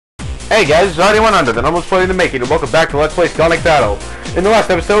Hey guys, it's Artie100, and almost playing the making, and welcome back to Let's Play Sonic Battle. In the last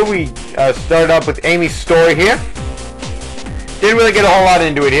episode, we started off with Amy's story here. Didn't really get a whole lot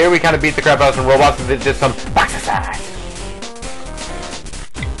into it here. We kind of beat the crap out of some robots and did just some exercise.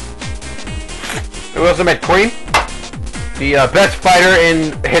 We also met Cream, the best fighter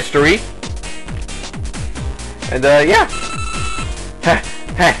in history. And yeah,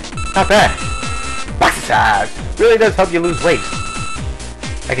 not bad. Exercise really does help you lose weight.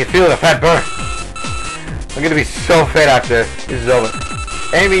 I can feel the fat burn. I'm gonna be so fit after this is over.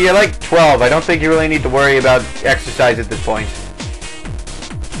 Amy, you're like 12. I don't think you really need to worry about exercise at this point.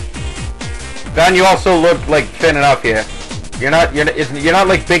 Van, you also look like thin enough here. You're not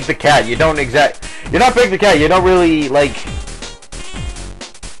like Big the Cat. You're not Big the Cat. You don't really like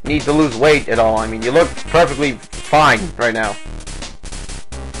need to lose weight at all. I mean, you look perfectly fine right now.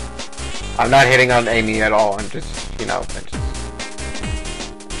 I'm not hitting on Amy at all. I'm just, you know,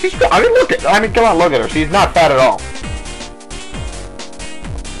 I mean, come on, look at her. She's not fat at all.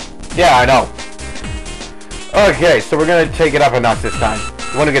 Yeah, I know. Okay, so we're gonna take it up a notch this time.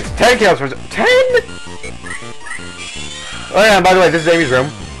 The one who gets 10 kills for 10. Oh yeah, and by the way, this is Amy's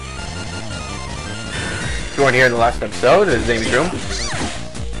room. If you weren't here in the last episode, this is Amy's room.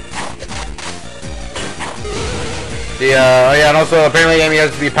 Oh yeah, and also apparently Amy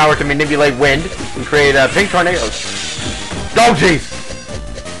has the power to manipulate wind and create pink tornadoes. Oh jeez.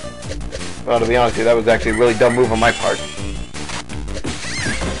 Well, to be honest with you, that was actually a really dumb move on my part.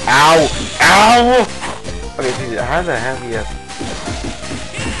 Ow! Ow! Okay, geez, how the hell do you...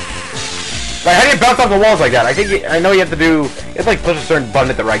 Like, how do you bounce off the walls like that? I know you have to like push a certain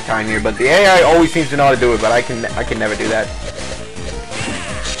button at the right time here, but the AI always seems to know how to do it, but I can never do that.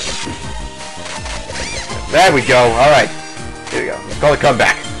 There we go. Alright. Here we go. Let's call it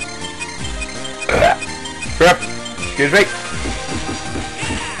comeback. Excuse me.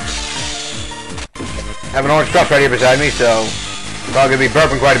 I have an orange cup right here beside me, so I'm probably going to be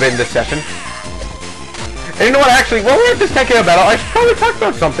burping quite a bit in this session. And you know what, actually, while we're at this 10KO battle, I should probably talk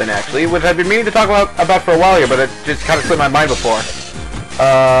about something, actually, which I've been meaning to talk about for a while here, but it just kind of slipped my mind before.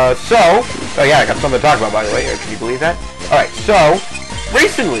 Oh yeah, I got something to talk about, by the way. Can you believe that? Alright, so,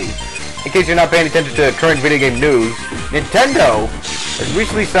 recently, in case you're not paying attention to current video game news, Nintendo has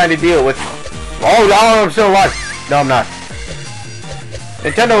recently signed a deal with... Oh, I'm still alive! No, I'm not.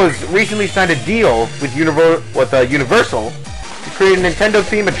 Nintendo has recently signed a deal with Universal to create a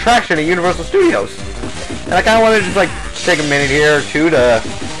Nintendo-themed attraction at Universal Studios. And I kind of wanted to just, like, take a minute here or two to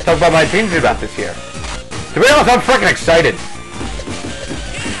talk about my opinions about this here. To be honest, I'm freaking excited.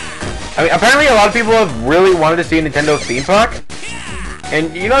 I mean, apparently a lot of people have really wanted to see a Nintendo theme park.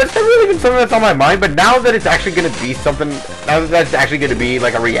 And, you know, it's never really been something that's on my mind, but now that it's actually going to be something, now that that's actually going to be,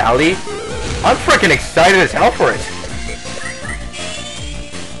 like, a reality, I'm freaking excited as hell for it.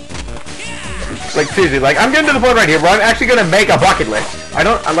 Like, seriously, like, I'm getting to the point right here where I'm actually gonna make a bucket list. I'm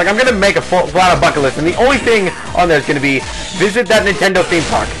gonna make a flat-out bucket list, and the only thing on there is gonna be, visit that Nintendo theme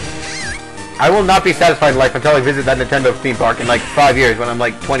park. I will not be satisfied in life until I visit that Nintendo theme park in, like, 5 years when I'm,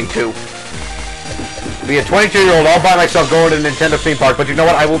 like, 22. Be a 22-year-old all by myself going to the Nintendo theme park, but you know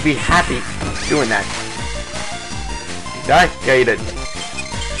what? I will be happy doing that. You die? Yeah, you did.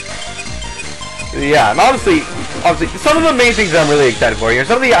 Yeah, and obviously, some of the main things that I'm really excited for here,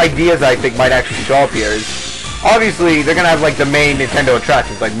 some of the ideas I think might actually show up here is, obviously, they're gonna have, like, the main Nintendo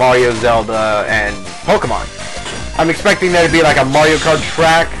attractions, like Mario, Zelda, and Pokemon. I'm expecting there to be, like, a Mario Kart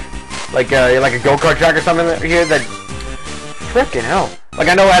track, like a go-kart track or something here that... Frickin' hell. Like,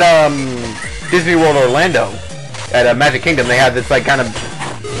 I know at, Disney World Orlando, at Magic Kingdom, they have this, like, kind of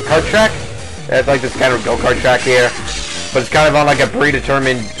kart track. It's like this kind of go-kart track here, but it's kind of on, like, a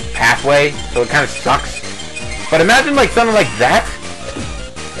predetermined pathway, so it kind of sucks. But imagine, like, something like that,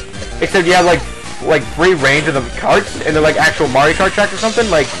 except you have, like free range of the carts, and they're, like, actual Mario Kart track or something,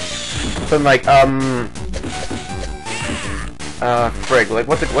 like, frig, like,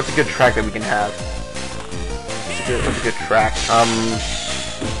 what's a good track that we can have? What's a good track?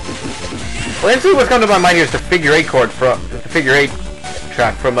 Well, instantly what's coming to my mind here is the figure 8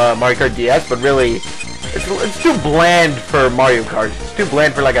 track from Mario Kart DS, but really, it's too bland for Mario Kart. It's too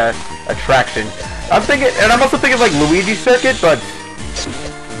bland for, like, a attraction. I'm thinking, and I'm also thinking of, like, Luigi's Circuit, but,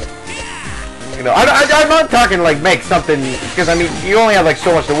 you know, I'm not talking, like, make something, because, I mean, you only have, like,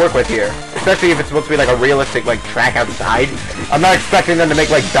 so much to work with here, especially if it's supposed to be, like, a realistic, like, track outside. I'm not expecting them to make,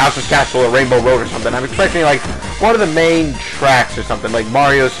 like, Bowser's Castle or Rainbow Road or something. I'm expecting, like, one of the main tracks or something, like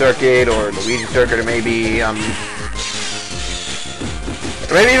Mario Circuit or Luigi Circuit, or maybe even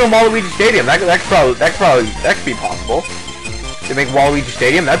Waluigi Stadium. That could be possible. To make Waluigi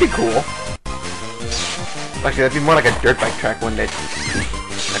Stadium, that'd be cool. Actually, that'd be more like a dirt bike track, wouldn't it?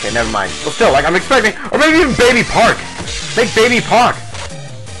 Okay, Okay, never mind. But still, like, I'm expecting... Or maybe even Baby Park! Make Baby Park!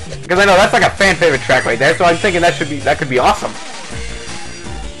 Because I know that's like a fan favorite track right there, so I'm thinking that could be awesome.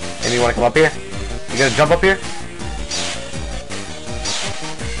 Maybe you want to come up here? You gonna jump up here?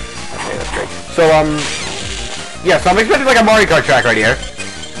 Okay, that's great. So, yeah, so I'm expecting like a Mario Kart track right here.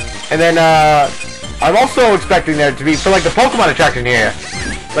 And then, I'm also expecting there to be, for like the Pokemon attraction here,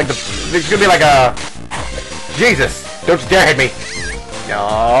 like there's gonna be like a... Jesus! Don't you dare hit me!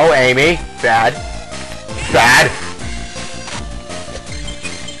 No, Amy. Bad. Bad!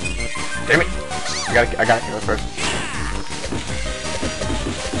 Damn it! I gotta kill it first.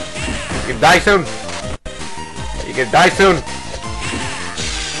 You can die soon! You can die soon!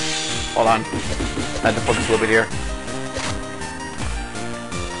 Hold on. I had to focus a little bit here.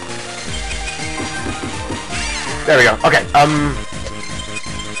 There we go. Okay,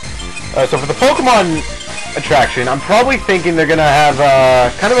 so for the Pokemon attraction, I'm probably thinking they're gonna have,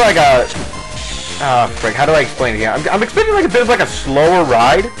 kind of like a... frick, how do I explain it here? I'm expecting like a bit of like a slower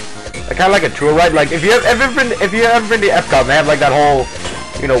ride. Kind of like a tour ride. Like, if you have ever been to Epcot and they have like that whole,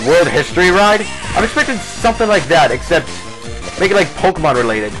 you know, world history ride, I'm expecting something like that, except make it like Pokemon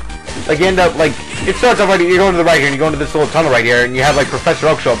related. Like, you end up, like, it starts off right here, you go to the right here, and you go into this little tunnel right here, and you have like Professor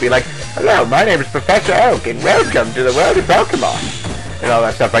Oak show up, be like, hello, my name is Professor Oak, and welcome to the world of Pokemon. And all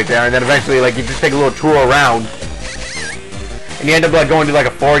that stuff right there, and then eventually, like, you just take a little tour around, and you end up, like, going to, like,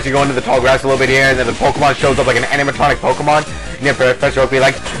 a forest, you go into the tall grass a little bit here, and then the Pokemon shows up, like, an animatronic Pokemon, and then Professor Oak be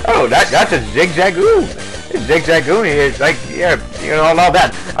like, oh, that's a Zigzagoon. Zigzagoon is, like, yeah, you know, and all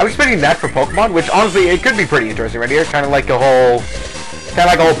that. I'm expecting that for Pokemon, which, honestly, it could be pretty interesting right here, kind of like a whole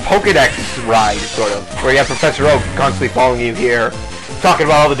Pokedex ride, sort of, where you have Professor Oak constantly following you here, talking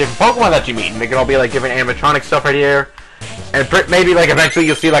about all the different Pokemon that you meet, and they can all be, like, different animatronic stuff right here. And maybe, like, eventually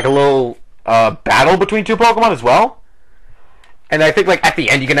you'll see, like, a little, battle between two Pokemon as well. And I think, like, at the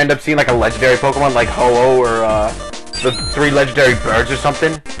end you can end up seeing, like, a legendary Pokemon, like Ho-Oh, or, the 3 legendary birds or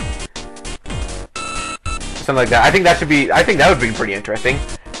something. Something like that. I think that would be pretty interesting.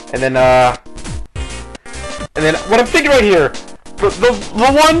 And then, what I'm thinking right here, the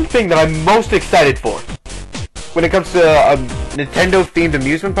one thing that I'm most excited for, when it comes to a Nintendo-themed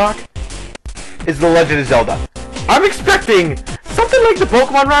amusement park, is The Legend of Zelda. I'm expecting something like the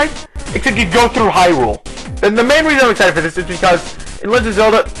Pokemon ride, except you go through Hyrule. And the main reason I'm excited for this is because in Legend of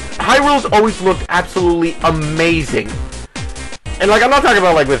Zelda, Hyrule's always looked absolutely amazing. And, like, I'm not talking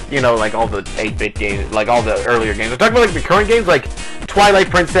about, like, with, you know, like, all the 8-bit games, like, all the earlier games. I'm talking about, like, the current games, like Twilight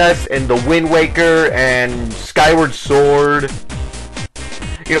Princess and The Wind Waker and Skyward Sword.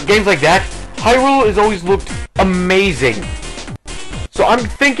 You know, games like that. Hyrule has always looked amazing. So I'm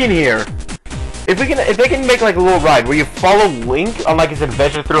thinking here, if they can make like a little ride where you follow Link on like his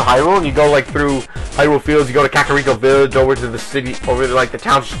adventure through Hyrule, and you go like through Hyrule Fields, you go to Kakariko Village, over to the city, over to like the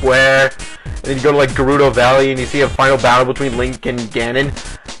town square, and then you go to like Gerudo Valley, and you see a final battle between Link and Ganon.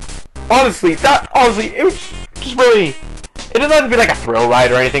 Honestly, it was just really, it doesn't have to be like a thrill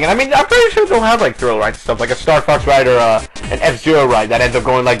ride or anything. And I mean, I'm pretty sure they'll have like thrill rides and stuff, like a Star Fox ride or an F-Zero ride that ends up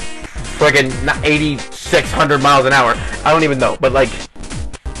going like friggin' 8,600 miles an hour. I don't even know, but like.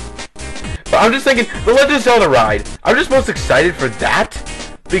 But I'm just thinking, the Legend of Zelda ride, I'm just most excited for that,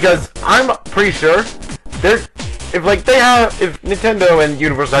 because I'm pretty sure, if Nintendo and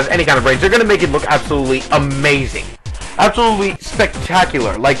Universal has any kind of range, they're gonna make it look absolutely amazing. Absolutely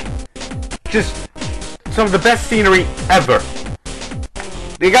spectacular, like, just some of the best scenery ever.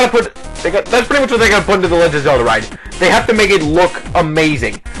 That's pretty much what they gotta put into the Legend of Zelda ride. They have to make it look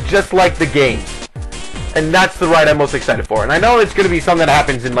amazing, just like the games. And that's the ride I'm most excited for. And I know it's gonna be something that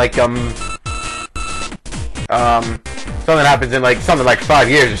happens in like, something happens in like, something like 5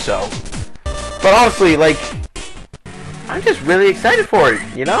 years or so. But honestly, like, I'm just really excited for it,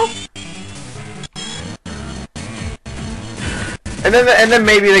 you know? And then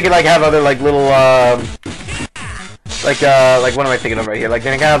maybe they could like have other like little, like what am I thinking of right here? Like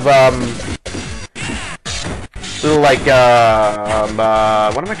they can have, little like,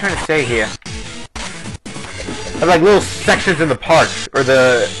 what am I trying to say here? Like little sections in the park, or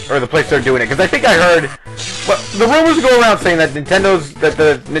the place they're doing it. Because I think I heard, well, the rumors go around saying that the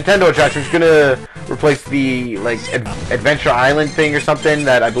Nintendo attraction is gonna replace the like Adventure Island thing or something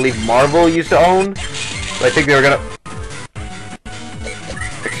that I believe Marvel used to own. So I think they were gonna.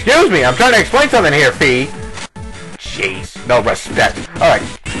 Excuse me, I'm trying to explain something here, Fee. Jeez, no respect. All right.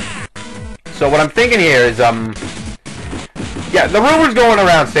 So what I'm thinking here is yeah, the rumors going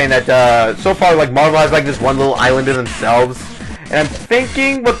around saying that, so far, like, Marvel has, like, this one little island to themselves. And I'm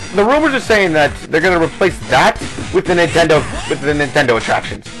thinking, but the rumors are saying that they're gonna replace that with the Nintendo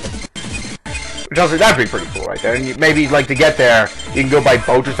attractions. Which also, that'd be pretty cool right there. And maybe, like, to get there, you can go by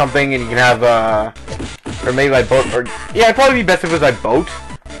boat or something, and you can have, or maybe by boat, or, yeah, it'd probably be best if it was by boat.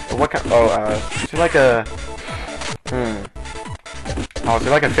 Or what kind, is there like a, oh, is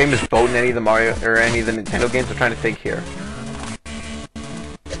there like a famous boat in any of the Mario, or any of the Nintendo games? I'm trying to think here.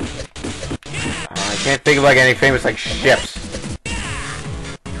 I can't think of, like, any famous, like, ships.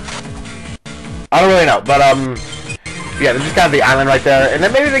 I don't really know, but, yeah, there's just kind of the island right there, and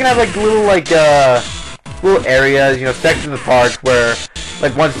then maybe they can have, like, little, little areas, you know, sections of the park where,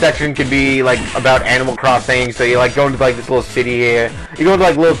 like, one section could be, like, about Animal Crossing, so you, like, go into, like, this little city here, you go into,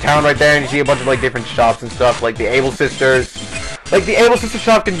 like, a little town right there, and you see a bunch of, like, different shops and stuff, like the Able Sisters. Like, the Able Sister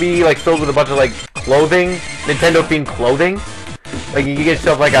shop can be, like, filled with a bunch of, like, clothing, Nintendo-themed clothing. Like, you can get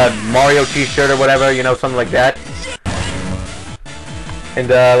yourself, like, a Mario t-shirt or whatever, you know, something like that. And,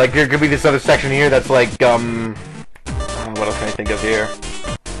 like, there could be this other section here that's, like, what else can I think of here?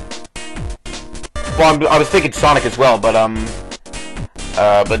 Well, I was thinking Sonic as well, but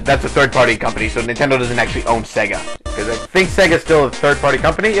that's a third-party company, so Nintendo doesn't actually own Sega. Because I think Sega's still a third-party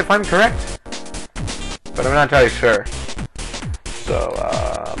company, if I'm correct. But I'm not entirely sure. So,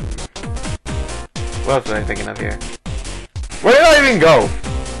 what else was I thinking of here? Where did I even go?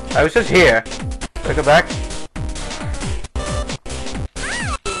 I was just here. Did I go back?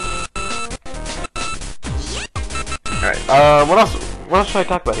 Alright, what else should I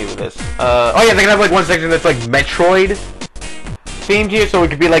talk about here with this? Oh yeah, they can have like one section that's like Metroid themed here, so it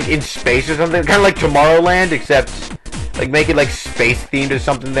could be like in space or something. Kind of like Tomorrowland, except like make it like space themed or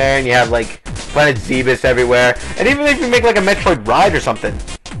something there, and you have like Planet Zebus everywhere. And even if you make like a Metroid ride or something.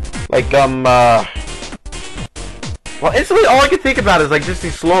 Like, well, instantly all I can think about is like just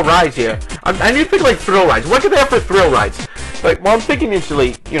these slow rides here. I need to think like thrill rides. What could they have for thrill rides? Like, well, I'm thinking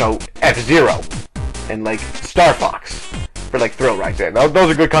instantly, you know, F-Zero and like Star Fox for like thrill rides there.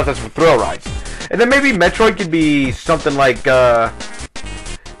 Those are good concepts for thrill rides. And then maybe Metroid could be something like,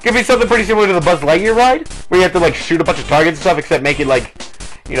 could be something pretty similar to the Buzz Lightyear ride, where you have to like shoot a bunch of targets and stuff, except make it like,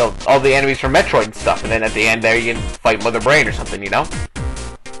 you know, all the enemies from Metroid and stuff. And then at the end there you can fight Mother Brain or something, you know?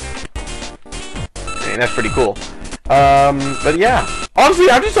 I mean, that's pretty cool. But yeah. Honestly,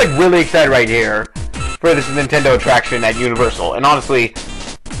 I'm just like really excited right here for this Nintendo attraction at Universal. And honestly,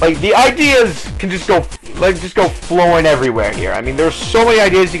 like the ideas can just go flowing everywhere here. I mean, there's so many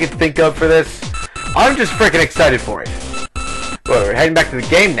ideas you can think of for this. I'm just freaking excited for it. Well, we're heading back to the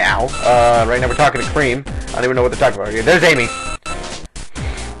game now. Right now we're talking to Cream. I don't even know what they're talking about here. There's Amy.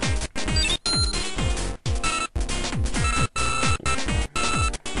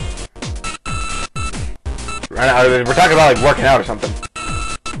 Right now, we're talking about like working out or something.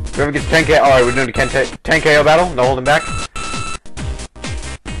 Whoever gets 10k. Alright, we're doing a 10KO battle. No holding back.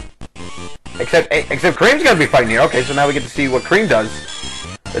 Except Cream's gonna be fighting here. Okay, so now we get to see what Cream does.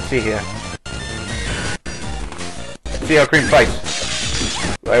 Let's see here. Let's see how Cream fights.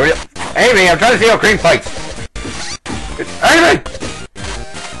 Amy, I'm trying to see how Cream fights. Amy!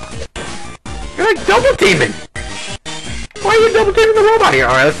 You're like double teaming. Why are you double teaming the robot here?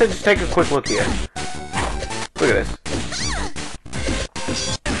 Alright, let's just take a quick look here. Look at this.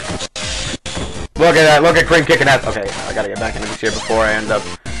 Look at that. Look at Cream kicking ass. Okay, I gotta get back into this here before I end up...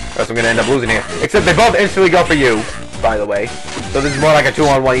 or else I'm gonna end up losing here. Except they both instantly go for you, by the way. So this is more like a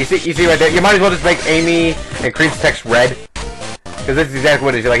 2-on-1. You see right there? You might as well just make Amy and Cream's text red. Because this is exactly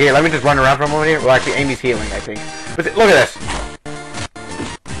what it is. You're like, here, let me just run around for a moment here. Well, actually, Amy's healing, I think. But look at this.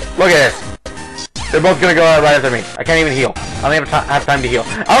 Look at this. They're both gonna go out right after me. I can't even heal. I don't even have time to heal.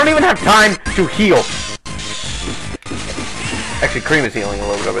 I don't even have time to heal. Actually, Cream is healing a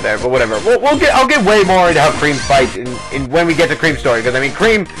little bit over there, but whatever. I'll get way more into how Cream fights in when we get to Cream's story, because I mean,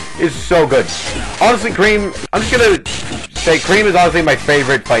 Cream is so good. Honestly, Cream, I'm just gonna say Cream is honestly my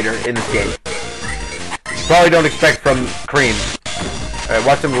favorite fighter in this game. You probably don't expect from Cream. Alright,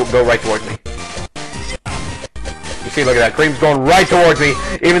 watch him go right towards me. You see, look at that. Cream's going right towards me,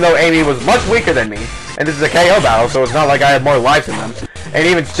 even though Amy was much weaker than me. And this is a KO battle, so it's not like I have more lives than them. And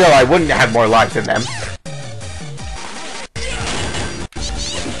even still, I wouldn't have more lives than them.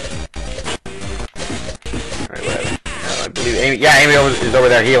 I believe Amy, yeah, Amy is over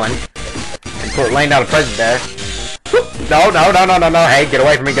there healing. And laying down a present there. No. Hey, get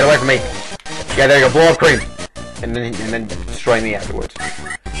away from me, get away from me. Yeah, there you go, blow up Cream. And then destroy me afterwards.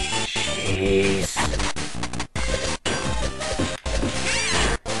 Jeez.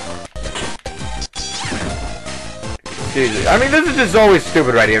 Seriously, I mean, this is just always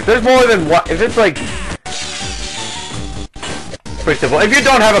stupid right here. If there's more than one, if it's like... pretty simple. If you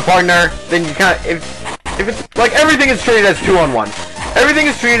don't have a partner, then you can't, if it's, like, everything is treated as 2-on-1. Everything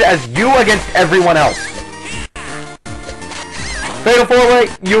is treated as you against everyone else. Fatal 4-way,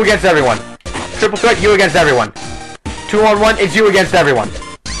 you against everyone. triple threat, you against everyone. 2-on-1, it's you against everyone.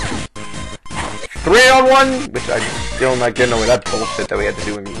 3-on-1, which I still not getting over that bullshit that we had to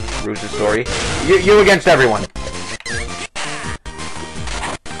do in Rouge's story. You against everyone.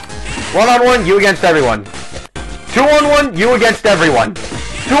 1-on-1, you against everyone. 2-on-1, you against everyone.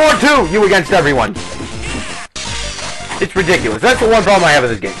 2-on-2, you against everyone. It's ridiculous. That's the one problem I have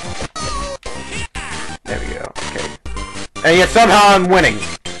with this game. There we go. Okay. And yet somehow I'm winning.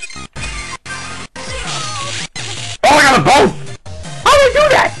 Oh, I got them both! How did I do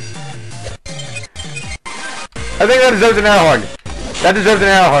that? I think that deserves an air horn. That deserves an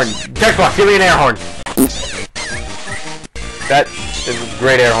air horn. Xbox, give me an air horn. That is a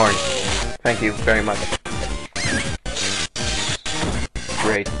great air horn. Thank you very much.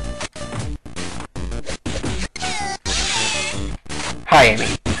 Great. Hi, Amy.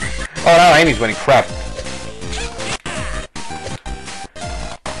 Oh, now Amy's winning. Crap.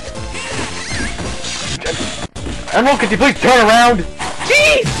 Emerald, could you please turn around?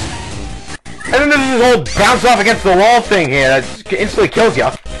 Jeez! And then there's this whole bounce off against the wall thing here that just instantly kills you.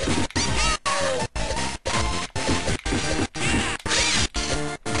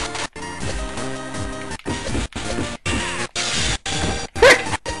 Frick!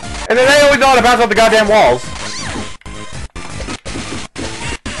 And then they always know how to bounce off the goddamn walls.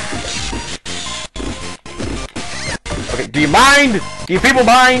 Okay, do you mind? Do you people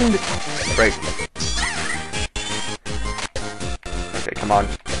mind? Great. Okay, come on.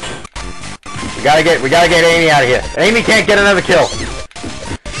 We gotta get Amy out of here. Amy can't get another kill.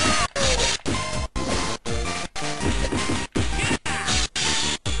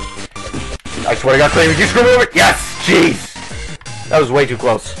 I swear to God, Kramer, you screw over it? Yes! Jeez! That was way too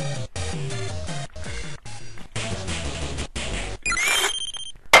close.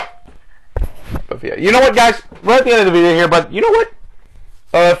 But yeah, you know what, guys? We're at the end of the video here, but you know what?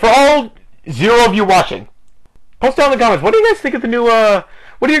 For all 0 of you watching, post down in the comments, what do you guys think of the new,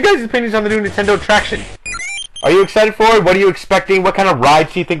 what are your guys' opinions on the new Nintendo attraction? Are you excited for it? What are you expecting? What kind of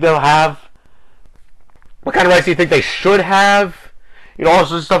rides do you think they'll have? What kind of rides do you think they should have? You know, all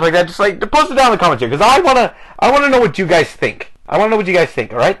sorts of stuff like that. Just like, post it down in the comments here, because I wanna know what you guys think. I wanna know what you guys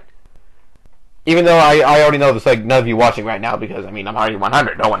think, alright? Even though I already know there's like none of you watching right now, because, I mean, I'm already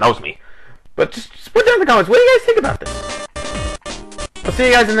 100. No one knows me. But just put down in the comments, what do you guys think about this? I'll see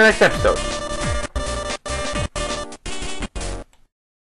you guys in the next episode.